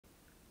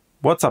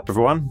What's up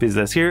everyone,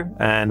 Business here,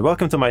 and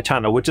welcome to my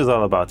channel, which is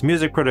all about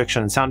music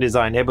production, sound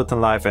design, Ableton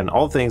Live, and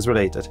all things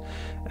related.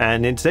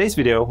 And in today's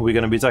video, we're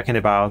going to be talking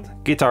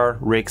about Guitar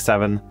Rig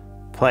 7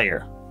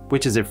 Player,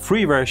 which is a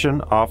free version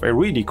of a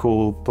really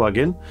cool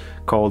plugin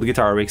called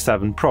Guitar Rig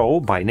 7 Pro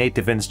by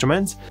Native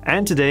Instruments.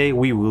 And today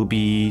we will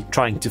be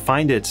trying to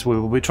find it. We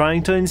will be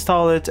trying to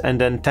install it and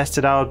then test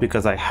it out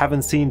because I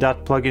haven't seen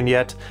that plugin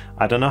yet.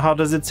 I don't know how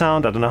does it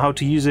sound, I don't know how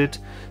to use it.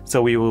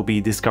 So we will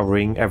be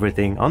discovering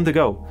everything on the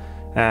go.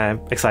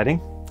 Exciting.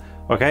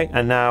 Okay,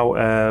 and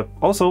now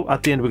also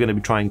at the end we're going to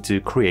be trying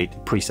to create a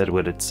preset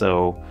with it.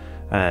 So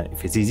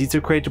if it's easy to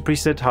create a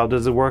preset, how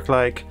does it work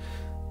like?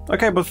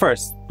 Okay, but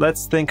first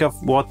let's think of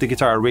what the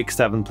Guitar Rig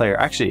 7 Player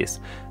actually is.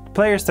 The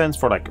player stands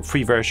for like a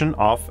free version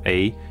of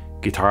a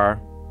guitar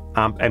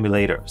amp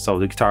emulator, so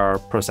the guitar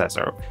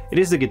processor. It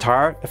is the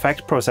guitar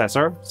effect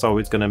processor, so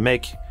it's going to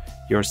make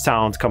your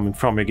sound coming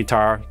from your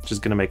guitar,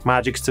 just going to make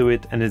magics to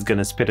it, and it's going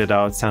to spit it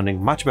out sounding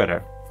much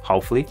better,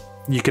 hopefully.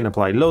 You can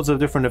apply loads of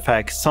different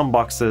effects, some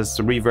boxes,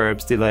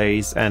 reverbs,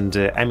 delays, and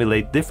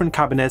emulate different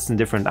cabinets and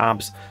different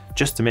amps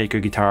just to make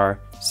your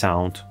guitar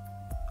sound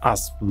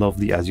as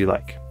lovely as you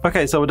like.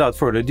 Okay, so without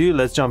further ado,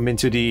 let's jump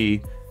into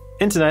the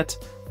internet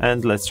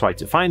and let's try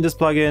to find this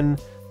plugin,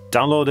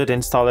 download it,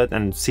 install it,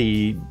 and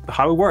see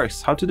how it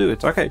works, how to do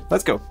it. Okay,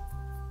 let's go.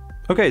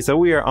 Okay, so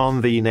we are on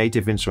the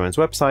Native Instruments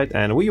website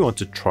and we want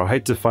to try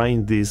to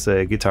find this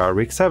Guitar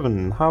Rig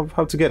 7, how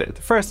to get it.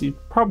 First, you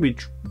probably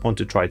want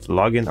to try to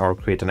log in or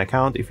create an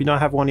account. If you don't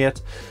have one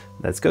yet,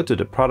 let's go to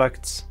the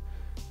products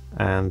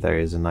and there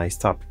is a nice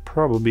tab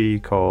probably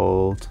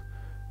called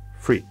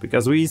free,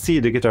 because we see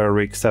the Guitar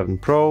Rig 7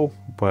 Pro,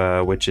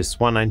 which is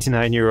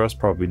 199 euros,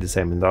 probably the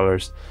same in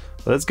dollars.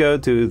 Let's go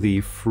to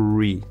the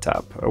free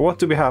tab. What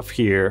do we have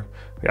here?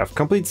 We have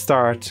complete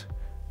start,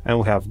 and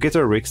we have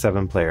Guitar Rig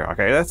 7 Player.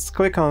 Okay, let's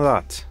click on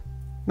that.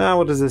 Now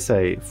what does it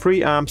say?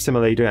 Free amp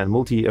simulator and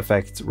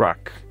multi-effect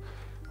rack.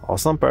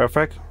 Awesome,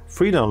 perfect.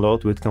 Free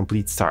download with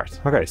complete start.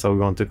 Okay, so we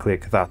want to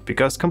click that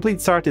because complete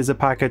start is a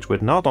package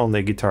with not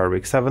only Guitar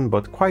Rig 7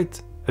 but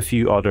quite a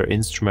few other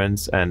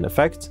instruments and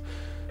effects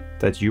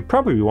that you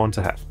probably want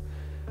to have.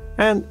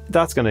 And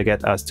that's gonna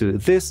get us to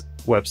this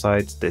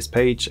website, this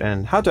page,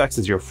 and how to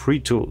access your free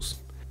tools.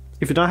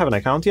 If you don't have an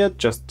account yet,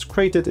 just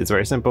create it, it's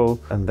very simple.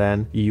 And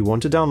then you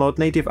want to download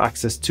Native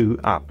Access 2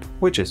 app,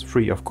 which is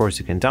free. Of course,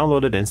 you can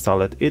download it,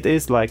 install it. It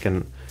is like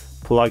a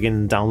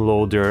plugin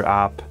downloader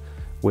app,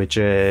 which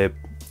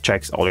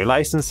checks all your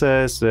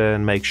licenses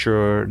and makes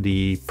sure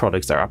the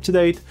products are up to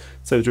date.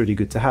 So it's really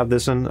good to have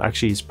this one.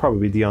 Actually, it's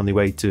probably the only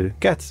way to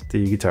get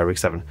the Guitar Rig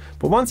 7.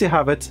 But once you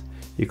have it,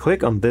 you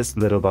click on this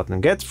little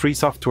button, get free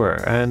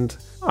software. And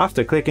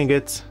after clicking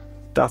it,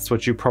 that's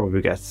what you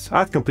probably get.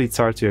 Add complete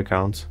start to your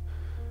account.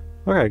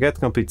 Okay, get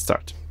complete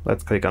start.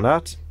 Let's click on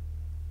that.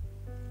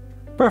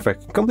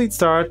 Perfect. Complete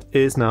start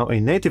is now a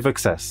native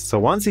access. So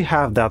once you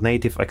have that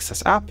native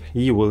access app,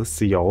 you will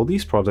see all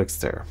these products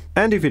there.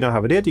 And if you don't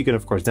have it yet, you can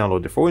of course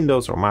download it for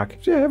Windows or Mac.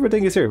 Yeah,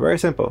 everything is here, very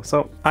simple.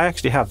 So I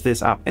actually have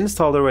this app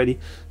installed already.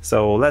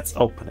 So let's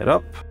open it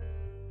up.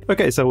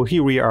 Okay, so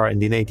here we are in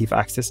the native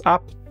access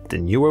app, the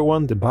newer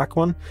one, the back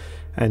one.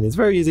 And it's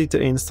very easy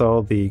to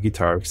install the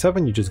Guitar Rig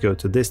 7. You just go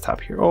to this tab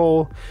here,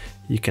 all.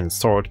 You can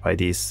sort by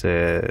these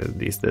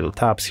little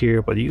tabs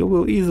here, but you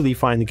will easily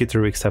find the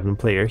Guitar Rig 7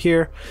 Player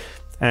here.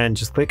 And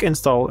just click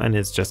install and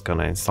it's just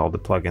gonna install the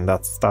plugin.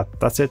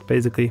 That's it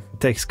basically. It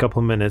takes a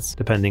couple minutes,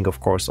 depending of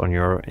course on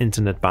your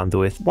internet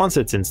bandwidth. Once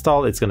it's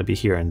installed, it's gonna be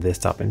here in this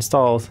tab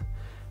installed.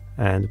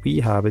 And we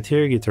have it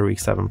here, Guitar Rig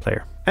 7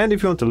 Player. And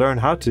if you want to learn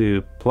how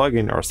to plug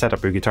in or set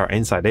up your guitar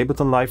inside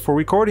Ableton Live for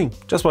recording,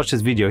 just watch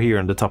this video here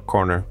in the top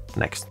corner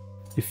next.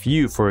 If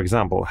you, for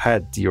example,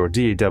 had your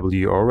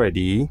DAW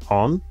already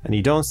on and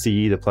you don't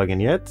see the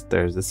plugin yet,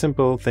 there's a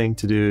simple thing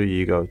to do.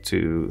 You go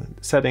to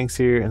the settings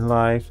here in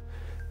Live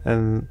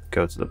and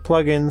go to the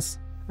plugins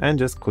and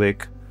just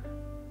click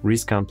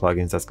rescan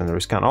plugins. That's going to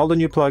rescan all the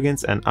new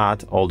plugins and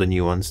add all the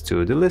new ones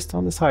to the list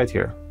on the side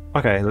here.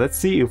 Okay, let's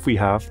see if we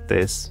have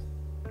this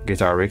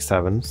Guitar Rig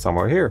 7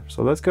 somewhere here.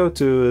 So let's go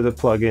to the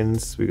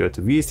plugins, we go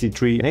to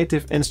VST3,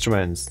 Native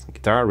Instruments,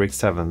 Guitar Rig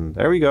 7,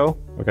 there we go.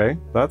 Okay,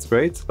 that's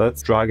great.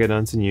 Let's drag it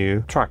onto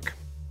new track.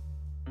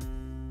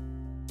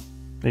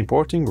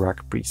 Importing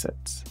rack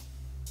presets.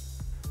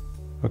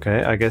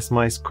 Okay, I guess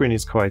my screen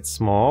is quite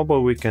small, but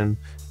we can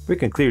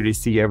clearly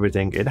see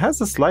everything. It has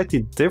a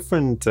slightly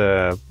different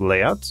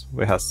layout.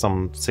 We have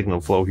some signal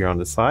flow here on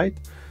the side,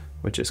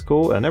 which is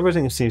cool, and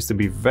everything seems to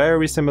be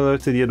very similar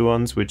to the other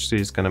ones, which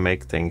is going to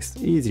make things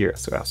easier.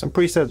 So we have some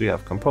presets, we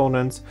have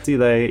components,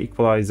 delay,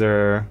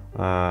 equalizer,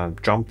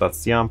 jump,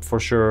 that's the amp for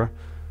sure,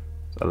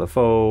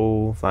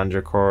 LFO,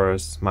 flanger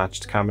chorus,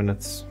 matched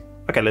cabinets.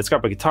 Okay, let's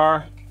grab a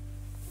guitar.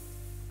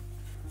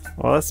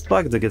 Well, let's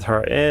plug the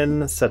guitar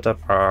in, set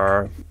up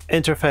our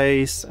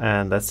interface,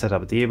 and let's set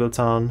up the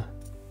Ableton.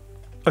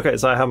 Okay,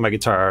 so I have my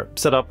guitar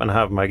set up and I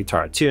have my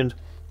guitar tuned.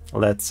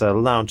 Let's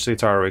launch the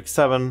Guitar Rig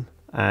 7.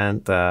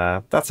 And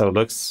that's how it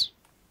looks.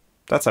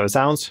 That's how it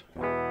sounds.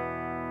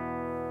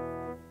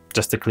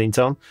 Just a clean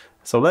tone.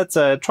 So let's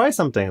try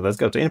something. Let's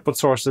go to input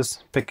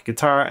sources, pick a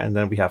guitar, and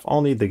then we have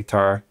only the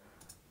guitar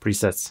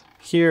presets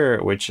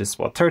here, which is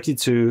what,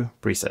 32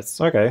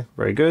 presets. Okay,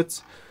 very good.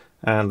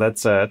 And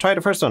let's try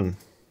the first one.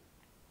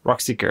 Rock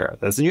Seeker.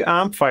 There's a new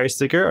amp, Fire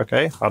Seeker.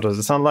 Okay, how does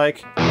it sound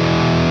like?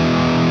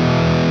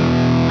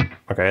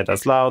 Okay,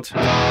 that's loud.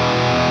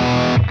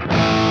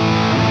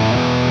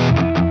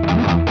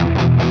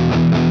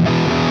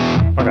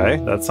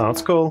 Okay, that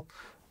sounds cool.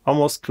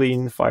 Almost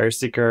clean Fire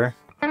Seeker.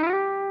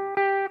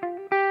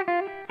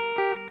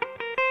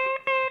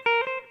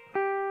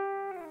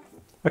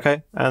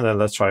 Okay, and then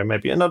let's try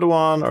maybe another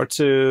one or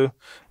two.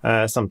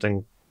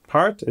 Something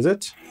hard, is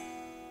it?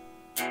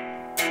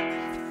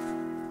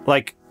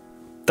 Like,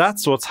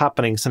 that's what's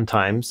happening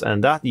sometimes,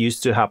 and that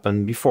used to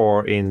happen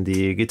before in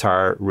the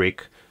Guitar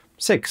Rig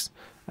 6.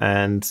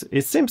 And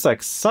it seems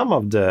like some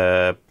of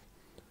the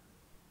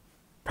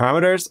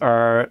parameters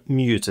are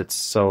muted.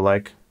 So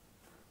like,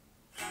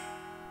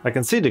 I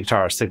can see the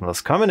guitar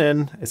signals coming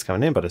in, it's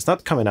coming in, but it's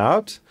not coming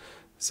out.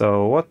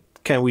 So what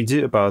can we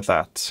do about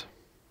that?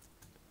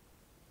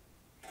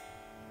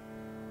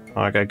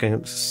 Like, I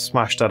can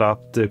smash that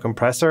up the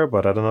compressor,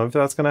 but I don't know if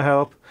that's gonna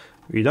help.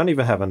 We don't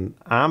even have an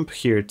amp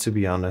here, to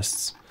be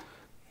honest.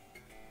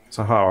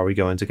 So how are we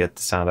going to get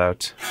the sound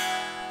out?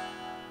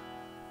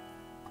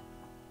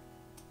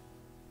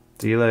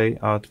 Delay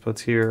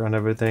output here and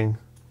everything.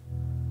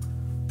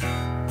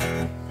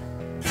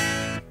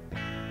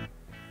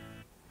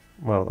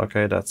 Well,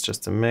 okay, that's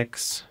just a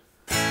mix.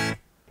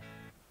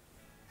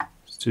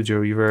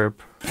 Studio reverb.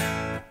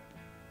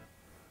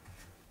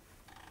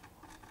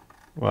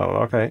 Well,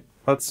 okay,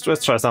 let's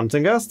try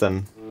something else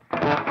then.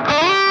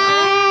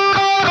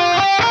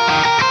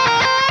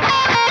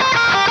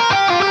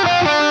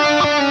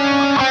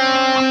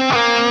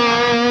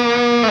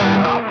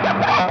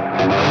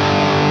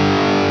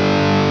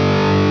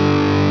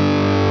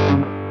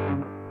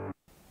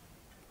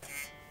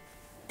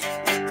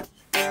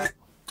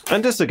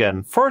 And this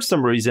again, for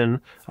some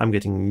reason, I'm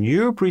getting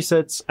new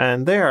presets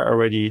and they are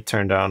already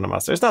turned down on the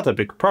master. It's not a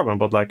big problem,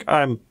 but like,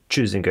 I'm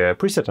choosing a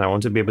preset and I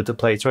want to be able to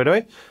play it right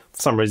away.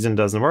 For some reason, it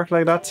doesn't work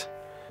like that.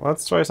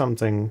 Let's try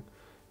something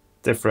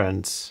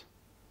different.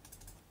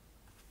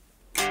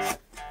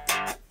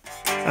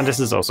 And this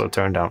is also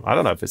turned down. I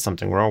don't know if it's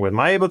something wrong with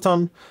my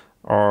Ableton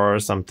or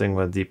something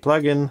with the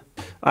plugin.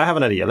 I have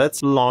an idea.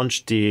 Let's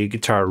launch the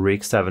Guitar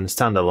Rig 7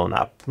 standalone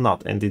app,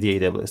 not in the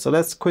DAW. So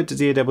let's quit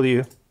the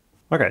DAW.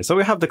 Okay, so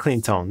we have the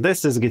clean tone.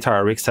 This is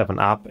Guitar Rig 7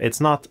 app. It's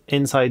not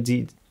inside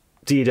the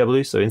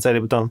DAW, so inside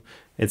Ableton.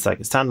 It's like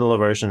a standalone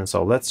version.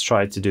 So let's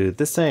try to do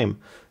the same.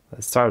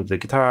 Let's start with the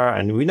guitar,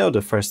 and we know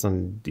the first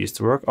one used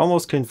to work.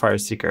 Almost clean Fire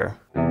Seeker.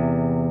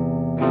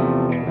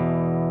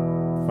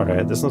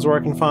 Okay, this one's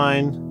working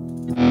fine.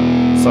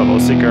 Solo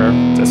Seeker.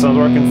 This one's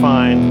working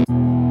fine.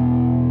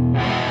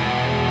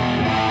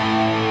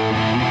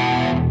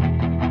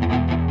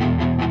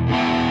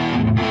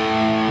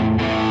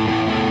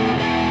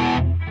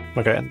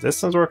 Okay,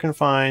 this one's working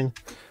fine.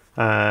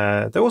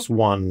 There was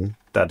one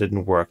that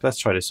didn't work. Let's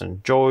try this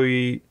one.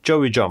 Joey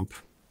Jump.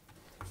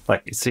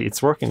 Like, you see,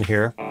 it's working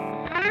here.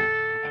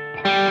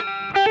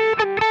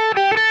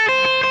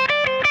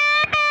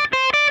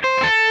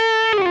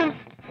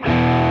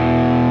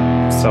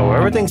 So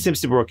everything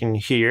seems to be working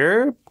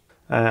here.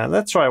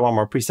 Let's try one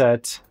more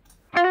preset.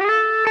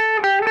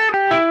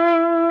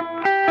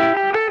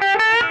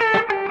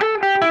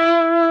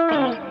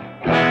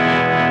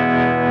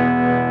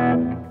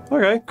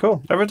 Okay,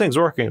 cool. Everything's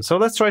working. So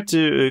let's try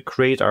to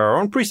create our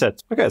own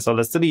preset. Okay, so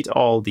let's delete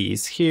all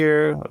these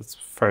here. Let's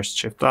first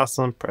shift last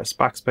one, press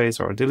backspace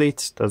or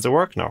delete. Does it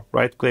work? No.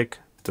 Right click,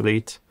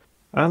 delete.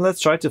 And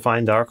let's try to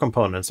find our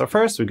components. So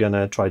first we're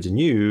gonna try the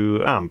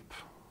new amp.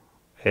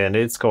 And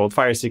it's called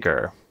Fire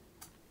Seeker.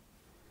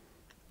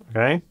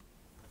 Okay.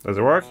 Does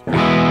it work? Okay.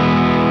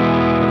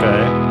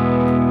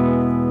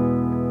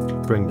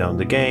 Bring down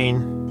the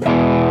gain.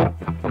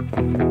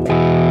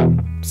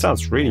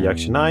 Sounds really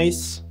actually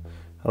nice.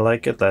 I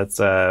like it. Let's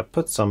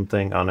put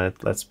something on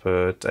it. Let's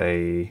put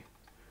a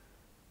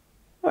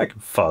like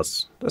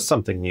fuzz. There's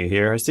something new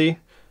here, I see.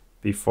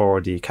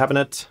 Before the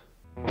cabinet.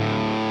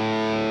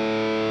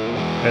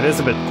 It is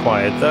a bit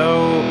quiet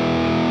though.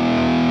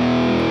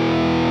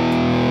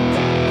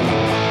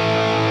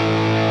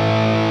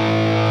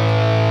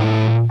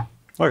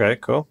 Okay,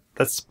 cool.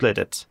 Let's split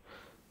it.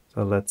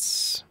 So let's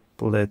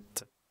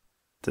split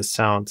the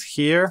sound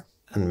here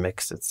and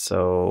mix it.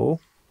 So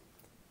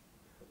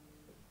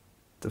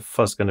the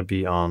fuzz is going to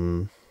be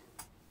on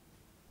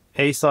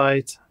A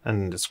side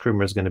and the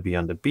screamer is going to be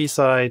on the B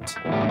side. So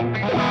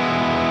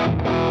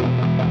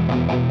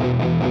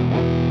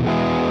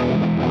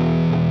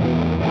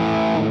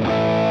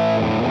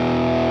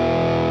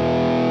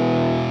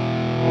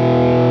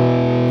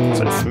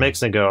it's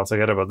mixing it all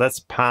together, but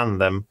let's pan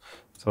them.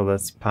 So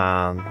let's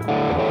pan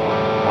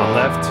one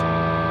left,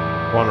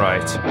 one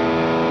right.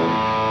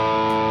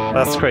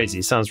 That's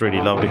crazy, sounds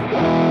really lovely.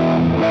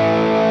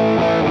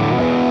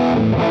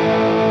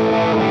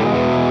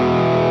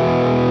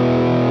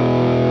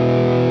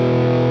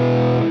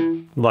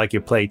 Like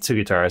you play two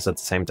guitars at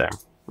the same time.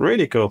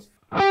 Really cool.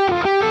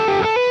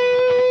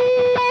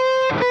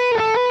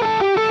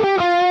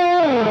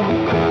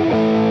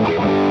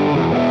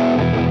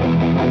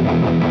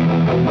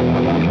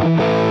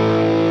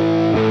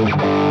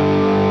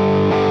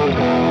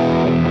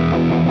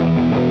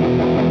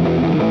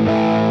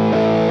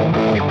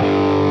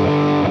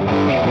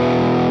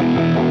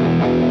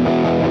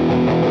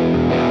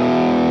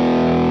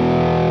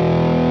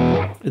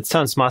 It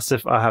sounds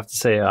massive. I have to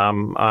say,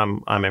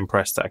 I'm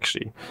impressed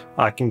actually.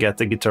 I can get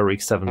the Guitar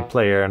Rig 7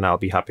 player and I'll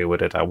be happy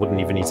with it. I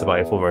wouldn't even need to buy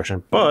a full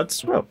version,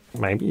 but well,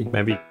 maybe.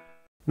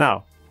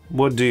 Now,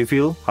 what do you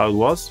feel? How it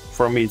was?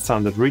 For me, it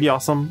sounded really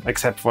awesome,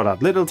 except for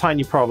that little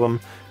tiny problem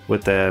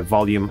with the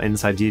volume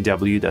inside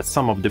DAW, that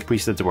some of the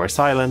presets were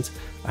silent.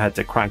 I had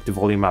to crank the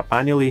volume up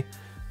manually.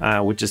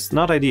 Which is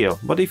not ideal,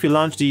 but if you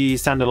launch the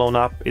Standalone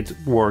app, it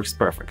works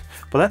perfect.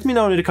 But let me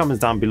know in the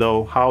comments down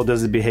below, how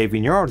does it behave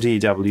in your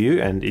DAW,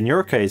 and in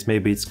your case,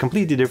 maybe it's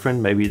completely different,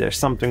 maybe there's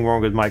something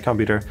wrong with my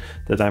computer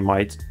that I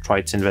might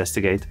try to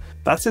investigate.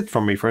 That's it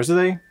from me for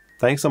today.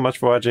 Thanks so much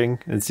for watching,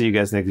 and see you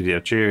guys next video.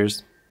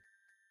 Cheers!